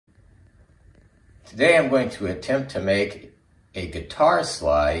Today I'm going to attempt to make a guitar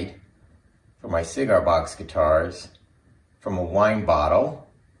slide for my cigar box guitars from a wine bottle.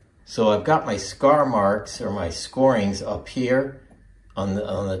 So I've got my scar marks or my scorings up here on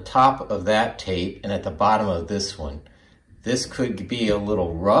the top of that tape and at the bottom of this one. This could be a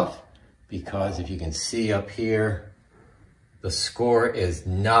little rough because if you can see up here, the score is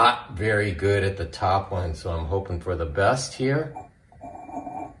not very good at the top one, so I'm hoping for the best here.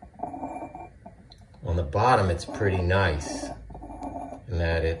 On the bottom, it's pretty nice in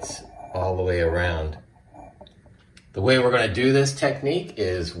that it's all the way around. The way we're going to do this technique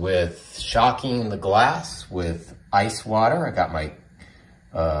is with shocking the glass with ice water. I got my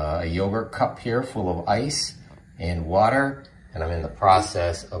a yogurt cup here full of ice and water, and I'm in the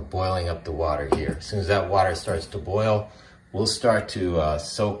process of boiling up the water here. As soon as that water starts to boil, we'll start to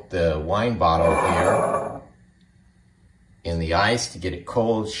soak the wine bottle here in the ice to get it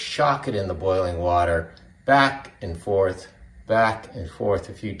cold, shock it in the boiling water, back and forth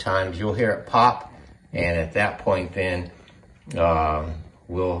a few times. You'll hear it pop, and at that point then,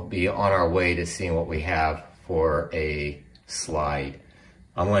 we'll be on our way to seeing what we have for a slide.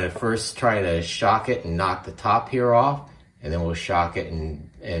 I'm going to first try to shock it and knock the top here off, and then we'll shock it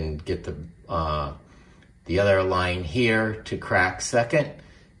and get the other line here to crack second,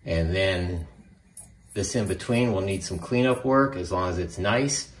 and then this in between will need some cleanup work as long as it's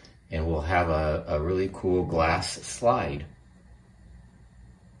nice, and we'll have a really cool glass slide.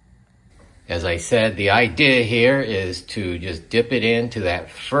 As I said, the idea here is to just dip it into that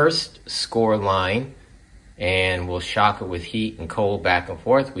first score line, and we'll shock it with heat and cold back and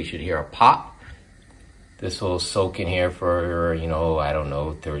forth. We should hear a pop. This will soak in here for, I don't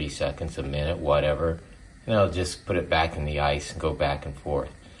know, 30 seconds, a minute, whatever. And I'll just put it back in the ice and go back and forth.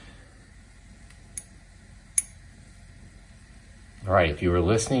 All right, if you were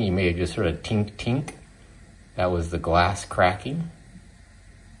listening, you may have just heard a tink tink. That was the glass cracking.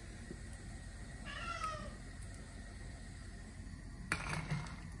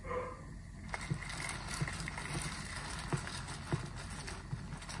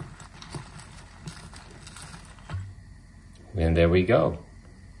 And there we go.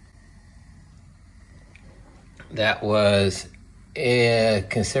 That was,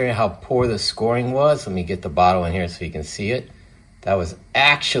 considering how poor the scoring was, let me get the bottle in here so you can see it. That was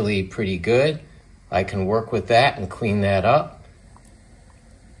actually pretty good. I can work with that and clean that up.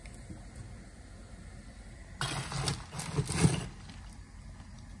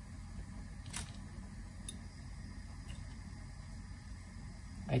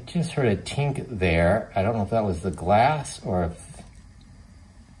 I just heard a tink there. I don't know if that was the glass or if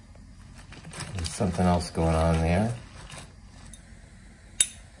there's something else going on there.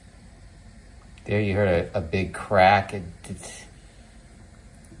 There you heard a big crack.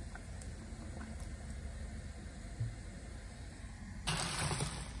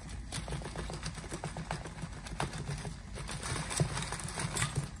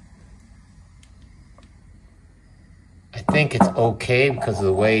 I think it's okay because of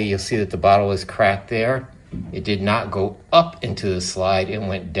the way you'll see that the bottle is cracked there. It did not go up into the slide, it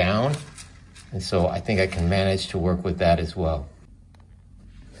went down. And so I think I can manage to work with that as well.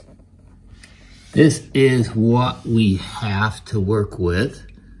 This is what we have to work with.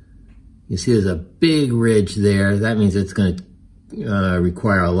 You see there's a big ridge there. That means it's going to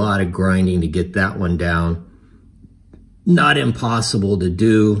require a lot of grinding to get that one down. Not impossible to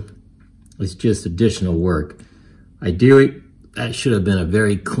do. It's just additional work. Ideally, that should have been a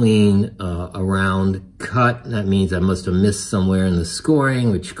very clean, around cut. That means I must have missed somewhere in the scoring,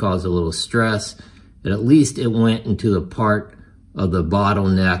 which caused a little stress. But at least it went into the part of the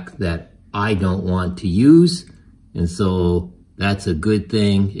bottleneck that I don't want to use. And so that's a good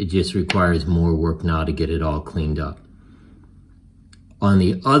thing. It just requires more work now to get it all cleaned up. On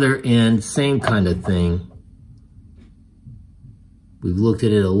the other end, same kind of thing. We've looked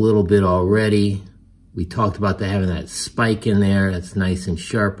at it a little bit already. We talked about having that spike in there. That's nice and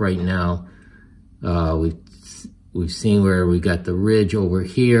sharp right now. We've seen where we got the ridge over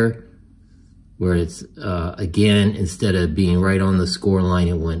here, where it's, again, instead of being right on the score line,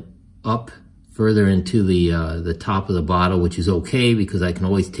 it went up further into the top of the bottle, which is okay because I can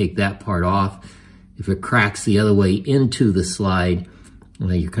always take that part off. If it cracks the other way into the slide,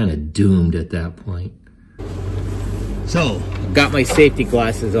 well, you're kind of doomed at that point. So, I've got my safety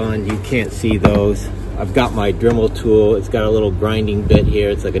glasses on. You can't see those. I've got my Dremel tool. It's got a little grinding bit here.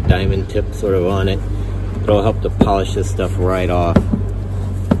 It's like a diamond tip sort of on it. It'll help to polish this stuff right off.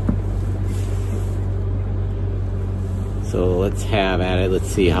 So let's have at it. Let's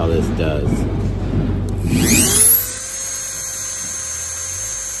see how this does.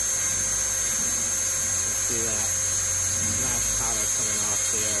 See that glass powder coming off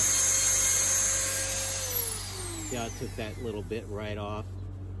there. See how I took that little bit right off?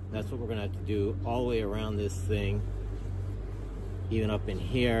 That's what we're gonna have to do all the way around this thing. Even up in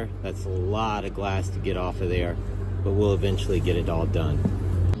here, that's a lot of glass to get off of there, but we'll eventually get it all done.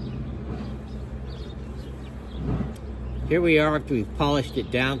 Here we are after we've polished it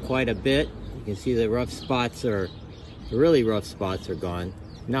down quite a bit. You can see the really rough spots are gone.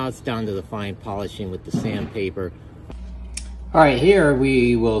 Now it's down to the fine polishing with the sandpaper. All right, here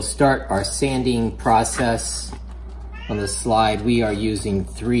we will start our sanding process. On the slide, we are using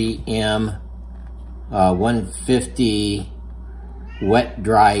 3M 150 wet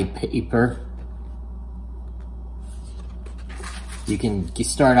dry paper. You can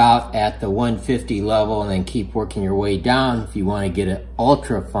start out at the 150 level and then keep working your way down. If you want to get it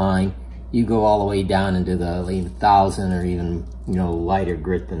ultra fine, you go all the way down into the 1,000 or even, you know, lighter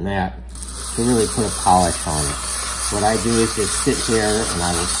grit than that to really put a polish on it. What I do is just sit here and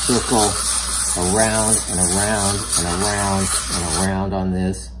I will circle around and around and around and around on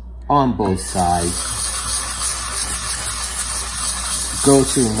this on both sides. Go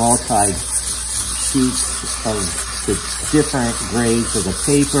through multi-sheets of the different grades of the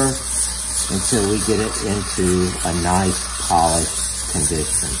paper until we get it into a nice polished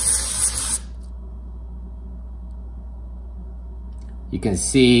condition. You can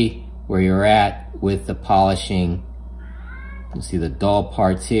see where you're at with the polishing. You see the dull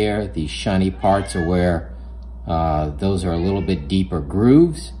parts here. These shiny parts are where those are a little bit deeper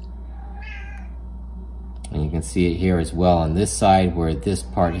grooves. And you can see it here as well on this side where this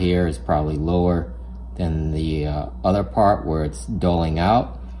part here is probably lower than the other part where it's dulling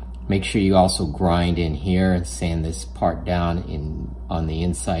out. Make sure you also grind in here and sand this part down on the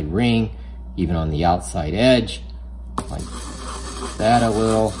inside ring, even on the outside edge, like that a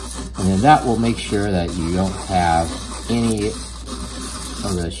little. And then that will make sure that you don't have any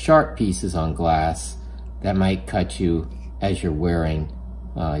of the sharp pieces on glass that might cut you as you're wearing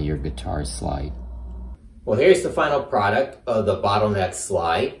your guitar slide. Well, here's the final product of the Bottleneck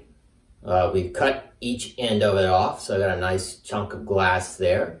slide. We've cut each end of it off, so I got a nice chunk of glass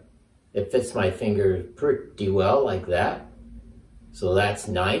there. It fits my finger pretty well like that. So that's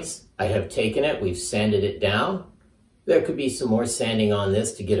nice. I have taken it, we've sanded it down. There could be some more sanding on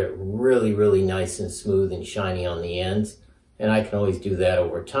this to get it really, really nice and smooth and shiny on the ends. And I can always do that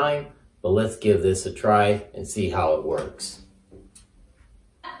over time, but let's give this a try and see how it works.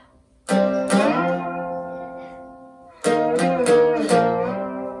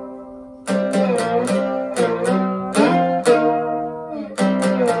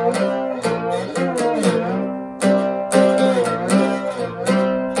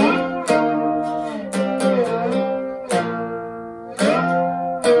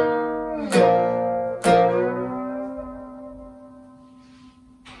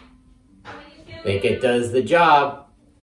 I think it does the job.